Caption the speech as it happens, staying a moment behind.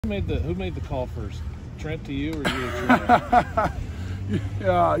Who made the call first? Trent to you or you to Trent?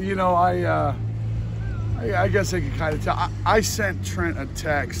 Yeah, you know, I guess I could kind of tell. I sent Trent a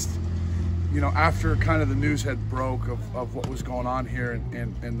text, you know, after kind of the news had broke of what was going on here,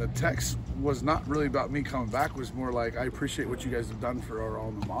 and the text was not really about me coming back. It was more like, I appreciate what you guys have done for our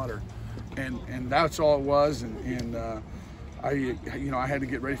alma mater, and that's all it was. And I had to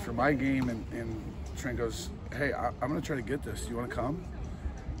get ready for my game, and Trent goes, "Hey, I'm going to try to get this. Do you want to come?"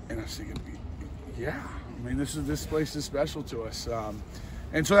 And I was thinking, yeah. I mean, this place is special to us,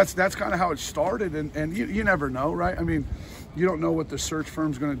 and so that's kind of how it started. And you never know, right? I mean, you don't know what the search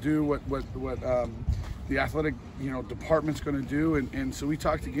firm's going to do, what the athletic department's going to do, and so we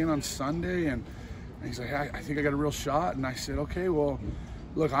talked again on Sunday, and he's like, hey, I think I got a real shot, and I said, okay, well,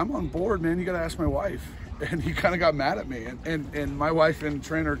 look, I'm on board, man. You got to ask my wife. And he kind of got mad at me, and my wife and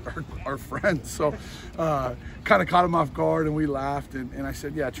Trent are friends, so kind of caught him off guard, and we laughed, and I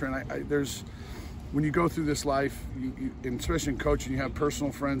said, yeah, Trent, there's, when you go through this life, and especially in coaching, you have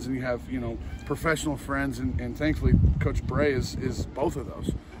personal friends and you have professional friends, and thankfully Coach Bray is both of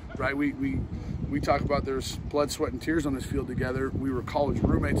those, right? We talk about there's blood, sweat, and tears on this field together. We were college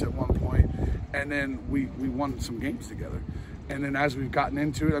roommates at one point, and then we won some games together. And then as we've gotten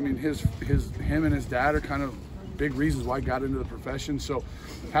into it, I mean, him and his dad are kind of big reasons why I got into the profession. So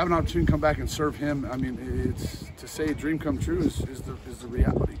having an opportunity to come back and serve him, I mean, it's to say a dream come true is the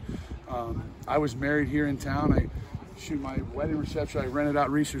reality. I was married here in town. My wedding reception, I rented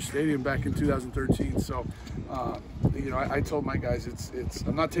out Research Stadium back in 2013. So, I told my guys,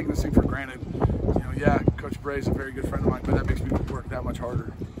 I'm not taking this thing for granted. Yeah, Coach Bray is a very good friend of mine, but that makes me work that much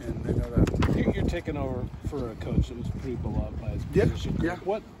harder, and they know that. You're taking over for a coach that was pretty beloved by his position. Yeah.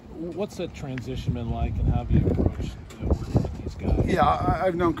 What's that transition been like, and how have you approached working with these guys? Yeah,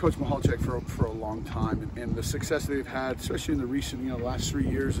 I've known Coach Mahalchek for a long time, and the success that they've had, especially in the recent, the last 3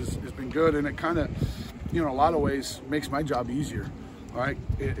 years, has been good, and it kind of, in a lot of ways, makes my job easier. All right,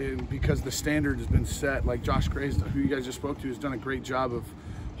 and because the standard has been set, like Josh Graves, who you guys just spoke to, has done a great job of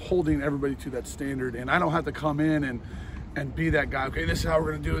holding everybody to that standard, and I don't have to come in and be that guy. Okay, this is how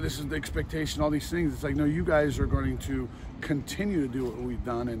we're going to do it. This is the expectation. All these things. It's like, no, you guys are going to continue to do what we've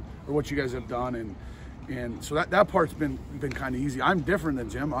done or what you guys have done, and so that part's been kind of easy. I'm different than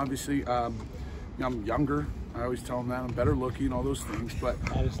Jim, obviously. I'm younger. I always tell him that I'm better looking, all those things, but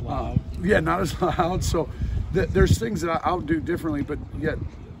not as loud. Yeah, not as loud. So there's things that I'll do differently, but yet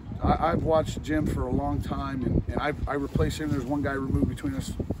I've watched Jim for a long time, and I replaced him. There's one guy removed between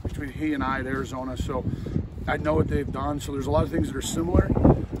he and I at Arizona, so I know what they've done. So there's a lot of things that are similar.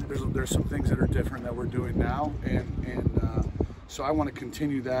 There's some things that are different that we're doing now, and so I want to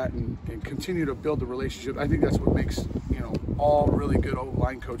continue that and continue to build the relationship. I think that's what makes all really good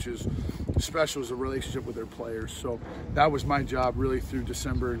O-line coaches special, is a relationship with their players. So that was my job really through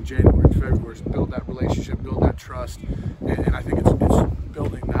December and January and February, is build that relationship, build that trust, and I think it's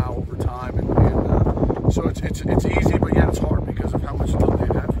building now over time, and so it's easy, but yet it's hard because of how much love they've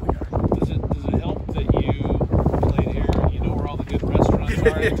had for the guy. Does it help that you played here? You know where all the good restaurants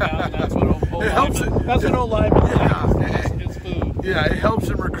are in town. That's what O-linemen like. It's food. Yeah, it helps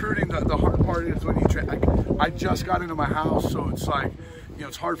in recruiting. The hard part is when you train. I just got into my house, so it's like,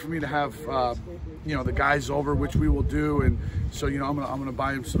 it's hard for me to have the guys over, which we will do, and so I'm gonna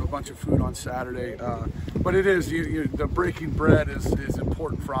buy him a bunch of food on Saturday. But it is the breaking bread is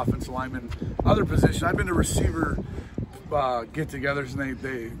important for offensive linemen. Other positions, I've been to receiver get-togethers, and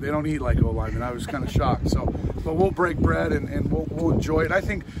they don't eat like O-linemen. I was kind of shocked. So, but we'll break bread and we'll enjoy it. I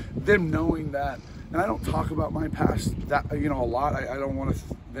think them knowing that, and I don't talk about my past that a lot. I don't want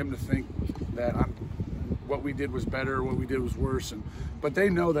them to think that what we did was better or what we did was worse, but they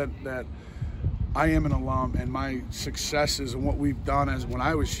know that I am an alum, and my successes and what we've done as when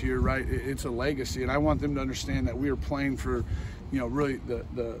I was here, right, it's a legacy, and I want them to understand that we are playing for, really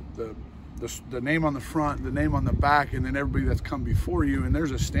the name on the front, the name on the back, and then everybody that's come before you, and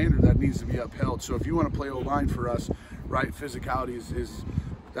there's a standard that needs to be upheld. So if you want to play O-line for us, right, physicality is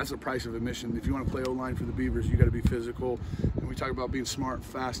that's the price of admission. If you want to play O-line for the Beavers, you got to be physical, and we talk about being smart,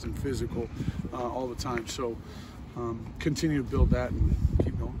 fast, and physical all the time. So continue to build that and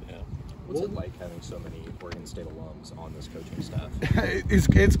keep going. Yeah. What's it like having so many Oregon State alums on this coaching staff?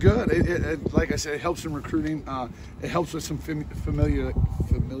 It's good. It, like I said, it helps in recruiting. It helps with some familiarity.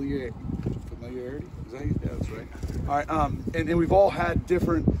 Is that, yeah, that's right. All right. And we've all had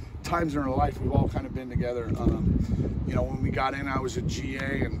different times in our life. We've all kind of been together. When we got in, I was a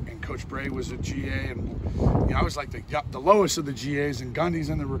GA, and Coach Bray was a GA, and I was like the lowest of the GAs, and Gundy's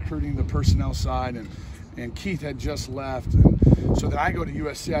in the recruiting, the personnel side, and and Keith had just left. And so then I go to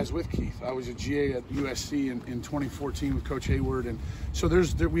USC. I was with Keith. I was a GA at USC in 2014 with Coach Hayward. And so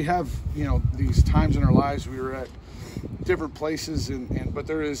we have, you know, these times in our lives we were at different places, but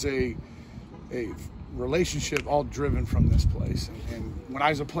there is a relationship all driven from this place. And when I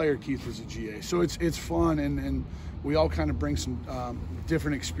was a player, Keith was a GA. So it's fun, and we all kind of bring some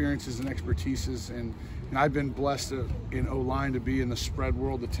different experiences and expertises. And I've been blessed in O-line to be in the spread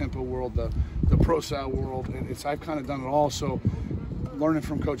world, the tempo world, the pro style world. And I've kind of done it all. So learning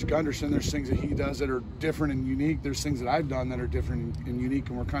from Coach Gunderson, there's things that he does that are different and unique. There's things that I've done that are different and unique,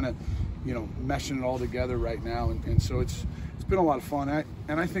 and we're kind of, you know, meshing it all together right now. And so it's been a lot of fun.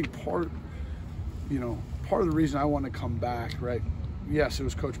 And I think part of the reason I want to come back, right? Yes, it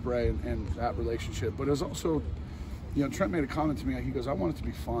was Coach Bray and that relationship, but it was also, you know, Trent made a comment to me. He goes, "I want it to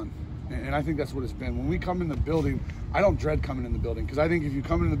be fun," and I think that's what it's been. When we come in the building, I don't dread coming in the building, because I think if you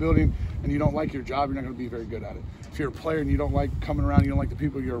come in the building and you don't like your job, you're not going to be very good at it. If you're a player and you don't like coming around, you don't like the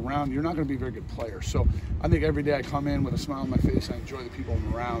people you're around, you're not going to be a very good player. So I think every day I come in with a smile on my face. I enjoy the people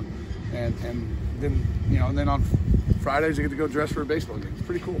I'm around, and then, you know, and then on Fridays I get to go dress for a baseball game. It's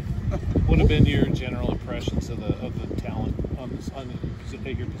pretty cool. What have been your general impressions of the talent on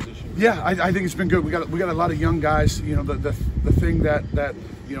your position? Yeah, I think it's been good. We got a lot of young guys. You know, the thing that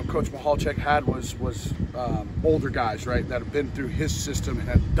you know Coach Mahalchek had was older guys, right, that have been through his system and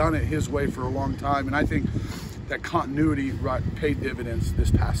have done it his way for a long time. And I think that continuity paid dividends this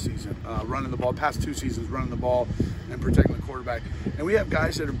past season, running the ball, past 2 seasons, running the ball and protecting the quarterback. And we have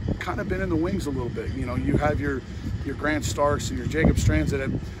guys that have kind of been in the wings a little bit. You know, you have your Grant Starks and your Jacob Strands that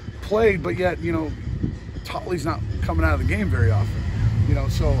have played, but yet, you know, Tolley's not coming out of the game very often. You know,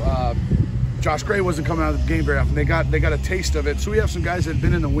 so Josh Gray wasn't coming out of the game very often. They got a taste of it. So we have some guys that have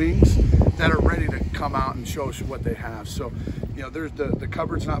been in the wings that are ready to come out and show us what they have. So, you know, there's the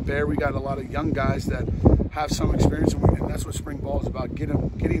cupboard's not bare. We got a lot of young guys that have some experience, and that's what spring ball is about,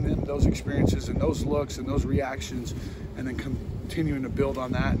 getting them those experiences and those looks and those reactions, and then continuing to build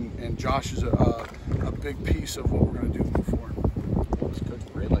on that. And Josh is a big piece of what we're going to do moving forward. What was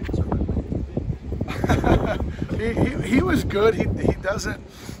Coach Bray like as a roommate? He was good.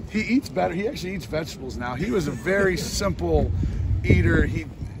 He eats better. He actually eats vegetables now. He was a very simple eater.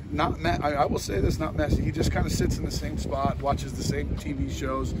 I will say this, not messy. He just kind of sits in the same spot, watches the same TV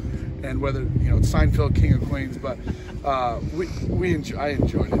shows, and whether, you know, it's Seinfeld, King of Queens, but I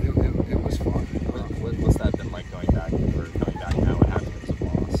enjoyed it. It was fun. What's that been like coming back now and having him as a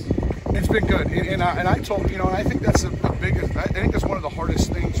boss? It's been good, and I told, you know, and I think that's the biggest. I think that's one of the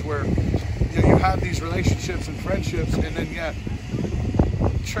hardest things, where, you know, you have these relationships and friendships, and then yet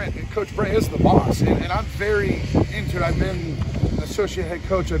Trent, Coach Bray is the boss, and I'm very into it. I've been an associate head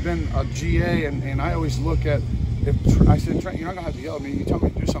coach, I've been a GA, and I always look at, I said, "Trent, you're not gonna have to yell at me. You tell me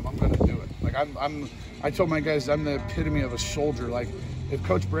to do something, I'm gonna do it." Like I told my guys, I'm the epitome of a soldier. Like, if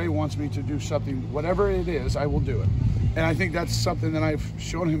Coach Bray wants me to do something, whatever it is, I will do it. And I think that's something that I've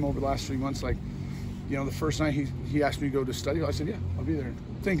shown him over the last 3 months. Like, you know, the first night he asked me to go to study, I said, "Yeah, I'll be there."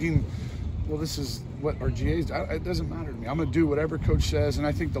 Thinking, well, this is what our GAs do. It doesn't matter to me. I'm going to do whatever Coach says, and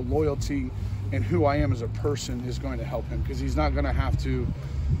I think the loyalty and who I am as a person is going to help him, because he's not going to have to,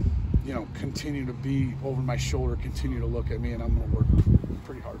 you know, continue to be over my shoulder, continue to look at me, and I'm going to work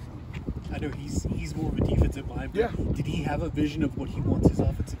pretty hard for him. I know he's more of a defensive mind. Yeah. Did he have a vision of what he wants his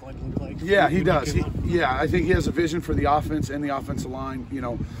offensive line to look like? Yeah, he does. I think he has a vision for the offense and the offensive line. You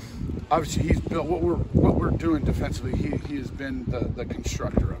know, obviously he's built what we're doing defensively. He has been the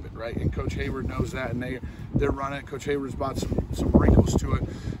constructor of it, right? And Coach Hayward knows that, and they're running it. Coach Hayward's brought some wrinkles to it.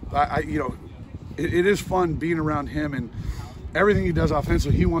 But you know, it is fun being around him, and everything he does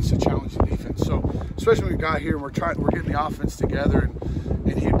offensively, he wants to challenge the defense. So especially when we got here and we're getting the offense together,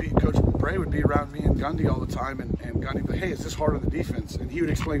 and Coach Bray would be around me and Gundy all the time, and Gundy would be, "Hey, is this hard on the defense?" And he would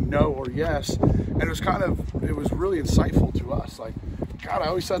explain no or yes, and it was really insightful to us. Like, God, I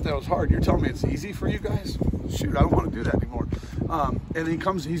always thought that was hard. You're telling me it's easy for you guys? Shoot, I don't want to do that anymore. And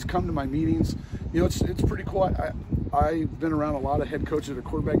he's come to my meetings. You know, it's pretty cool. I've been around a lot of head coaches or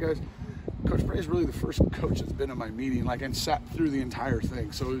quarterback guys. Coach Bray is really the first coach that's been in my meeting, like, and sat through the entire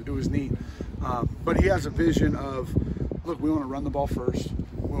thing. So it was neat. But he has a vision of, look, we want to run the ball first.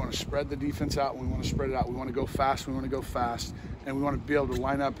 We want to spread the defense out. We want to spread it out. We want to go fast. We want to go fast. And we want to be able to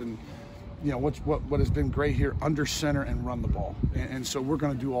line up and, you know, what has been great here, under center and run the ball. And so we're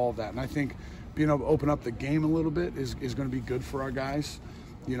going to do all of that. And I think being able to open up the game a little bit is going to be good for our guys.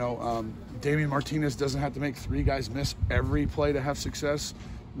 You know, Damian Martinez doesn't have to make 3 guys miss every play to have success.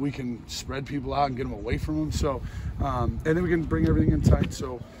 We can spread people out and get them away from them. So, and then we can bring everything in tight.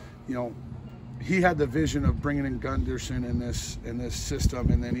 So, you know, he had the vision of bringing in Gunderson in this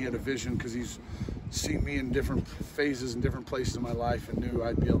system, and then he had a vision because he's seen me in different phases and different places in my life and knew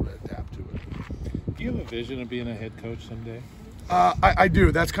I'd be able to adapt to it. Do you have a vision of being a head coach someday? I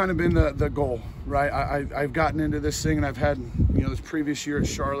do. That's kind of been the goal, right? I've gotten into this thing, and I've had, this previous year at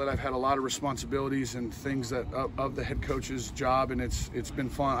Charlotte, I've had a lot of responsibilities and things that of the head coach's job, and it's been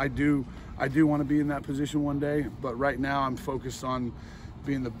fun. I do want to be in that position one day, but right now I'm focused on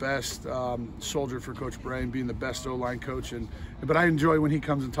being the best soldier for Coach Bray and being the best O-line coach. But I enjoy when he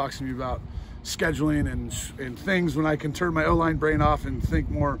comes and talks to me about scheduling and things, when I can turn my O-line brain off and think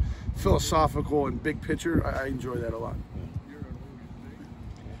more philosophical and big picture. I enjoy that a lot.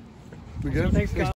 We good? Thanks, Kyle.